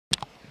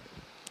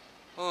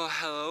Oh,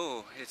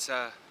 hello. It's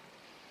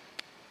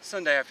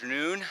Sunday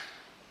afternoon.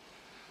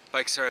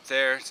 Bikes are up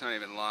there. It's not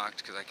even locked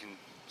because I can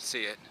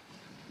see it.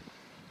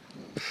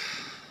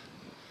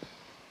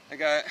 I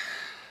got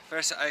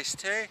fresh iced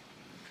tea.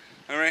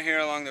 I'm right here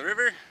along the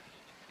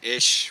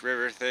river-ish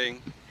river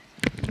thing.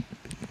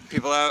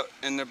 People out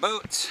in their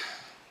boats.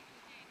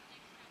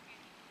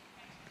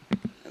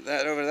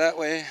 That over that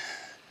way,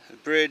 the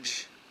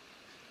bridge.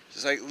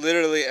 Just like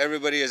literally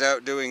everybody is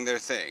out doing their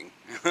thing.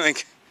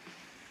 Like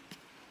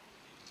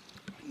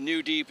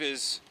New Deep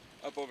is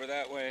up over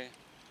that way.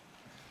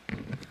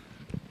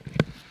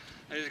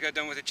 I just got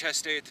done with a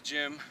chest day at the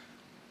gym,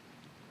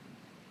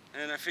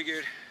 and I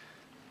figured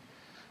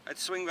I'd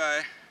swing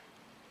by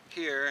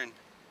here and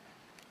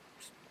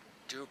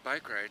do a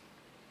bike ride.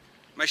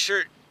 My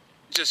shirt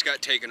just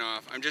got taken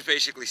off. I'm just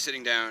basically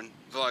sitting down,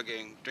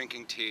 vlogging,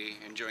 drinking tea,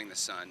 enjoying the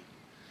sun.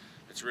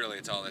 It's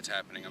all that's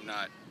happening. I'm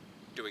not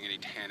doing any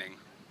tanning.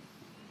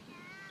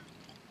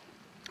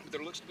 But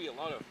there looks to be a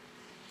lot of,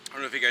 I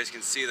don't know if you guys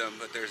can see them,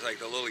 but there's like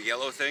the little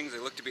yellow things. They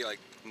look to be like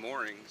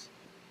moorings.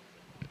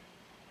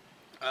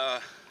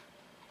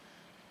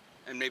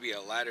 And maybe a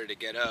ladder to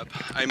get up.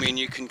 I mean,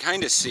 you can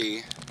kind of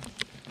see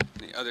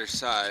the other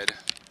side.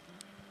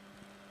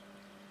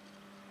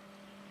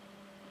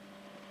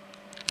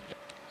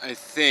 I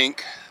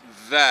think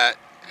that,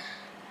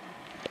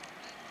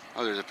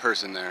 oh, there's a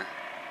person there.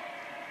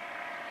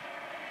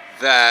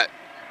 That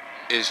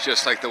is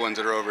just like the ones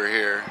that are over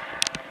here.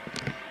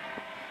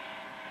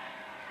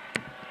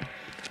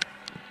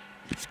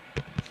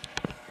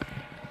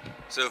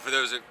 So for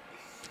those of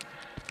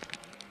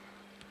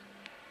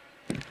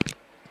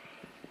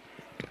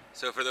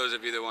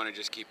you that want to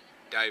just keep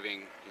diving,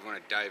 you want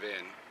to dive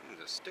in,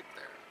 there's a stick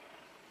there.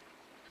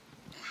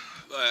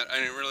 But I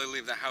didn't really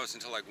leave the house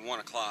until like 1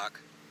 o'clock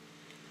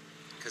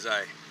because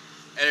I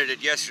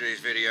edited yesterday's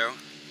video.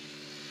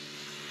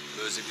 For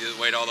those of you that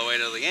wait all the way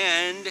to the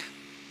end,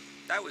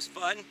 that was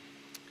fun.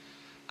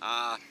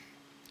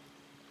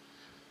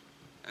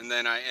 And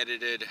then I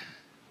edited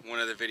one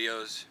of the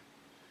videos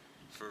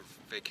for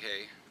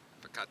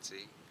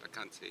vacancy.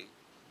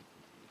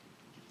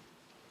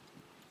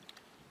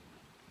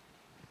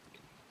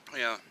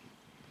 Yeah,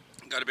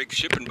 got a big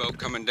shipping boat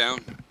coming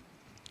down.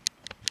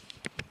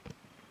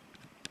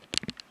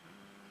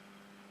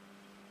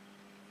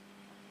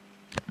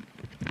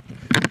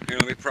 Here,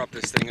 let me prop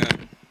this thing up.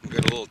 We've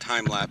got a little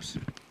time lapse.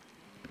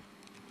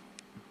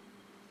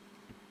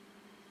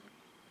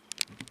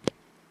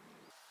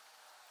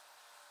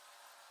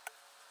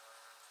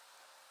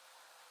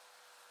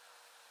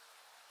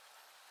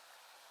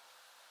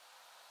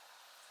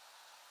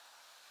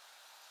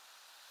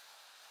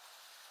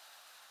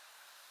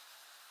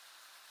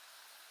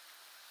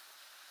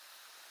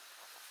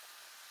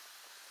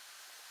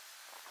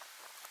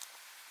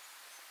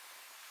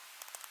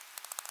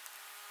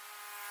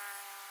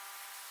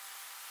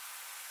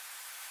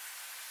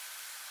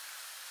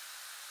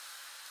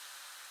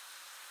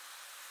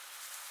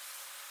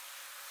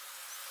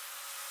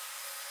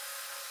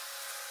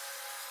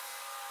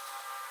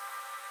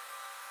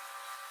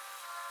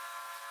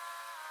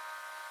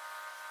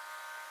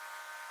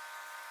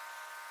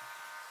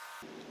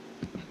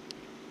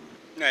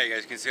 Now you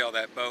guys can see all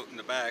that boat in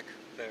the back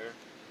there.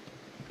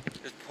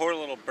 This poor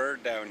little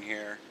bird down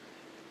here.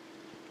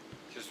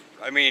 Just,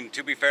 I mean,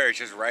 to be fair, it's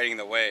just riding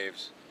the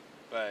waves,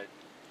 but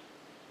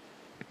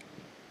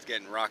it's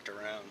getting rocked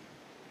around.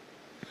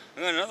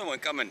 I got another one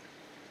coming.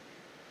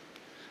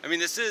 I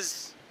mean, this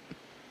is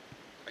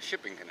a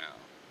shipping canal.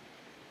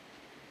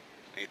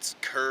 It's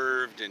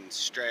curved and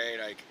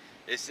straight. Like,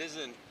 this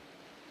isn't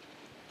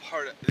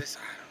part of this. I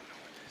don't know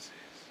what this is.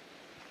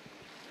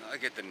 I'll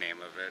get the name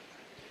of it.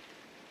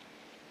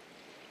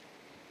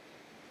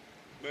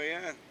 But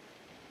yeah,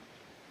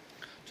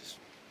 just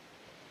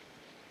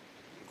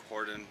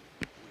recording.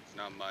 It's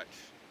not much,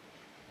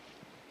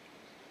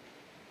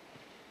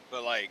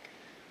 but like,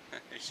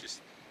 it's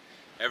just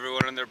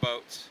everyone on their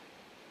boats,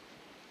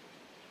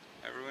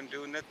 everyone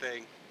doing their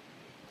thing.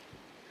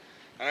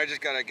 And I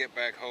just gotta get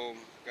back home.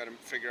 Gotta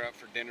figure out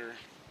for dinner.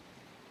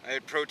 I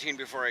had protein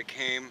before I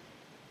came.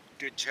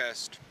 Good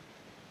chest.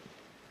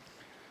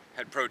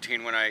 Had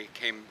protein when I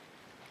came.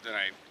 Then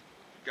I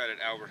got it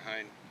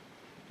Albertheim.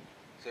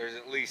 So there's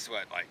at least,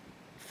 what, like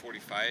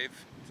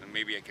 45? So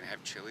maybe I can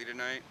have chili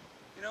tonight.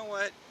 You know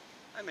what?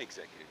 I'm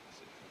executive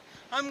decision.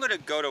 I'm gonna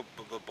go to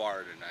the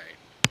bar tonight.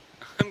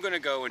 I'm gonna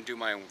go and do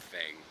my own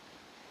thing.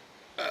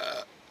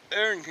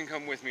 Aaron can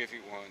come with me if he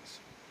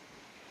wants.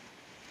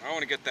 I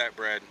wanna get that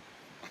bread.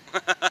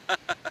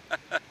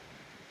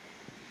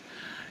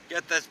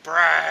 Get this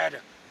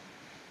bread!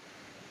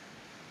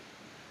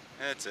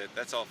 That's it.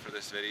 That's all for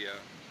this video.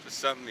 Just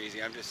something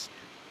easy. I'm just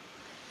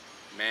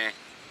meh.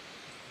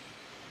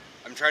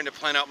 I'm trying to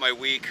plan out my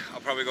week.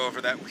 I'll probably go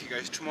over that with you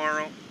guys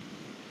tomorrow.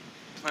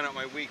 Plan out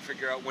my week,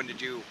 figure out when to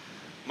do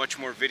much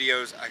more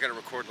videos. I gotta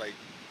record like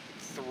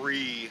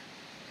 3,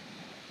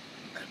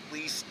 at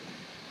least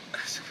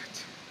 7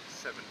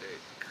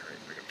 days.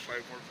 Christ, I got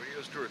 5 more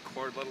videos to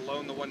record, let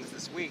alone the ones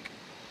this week.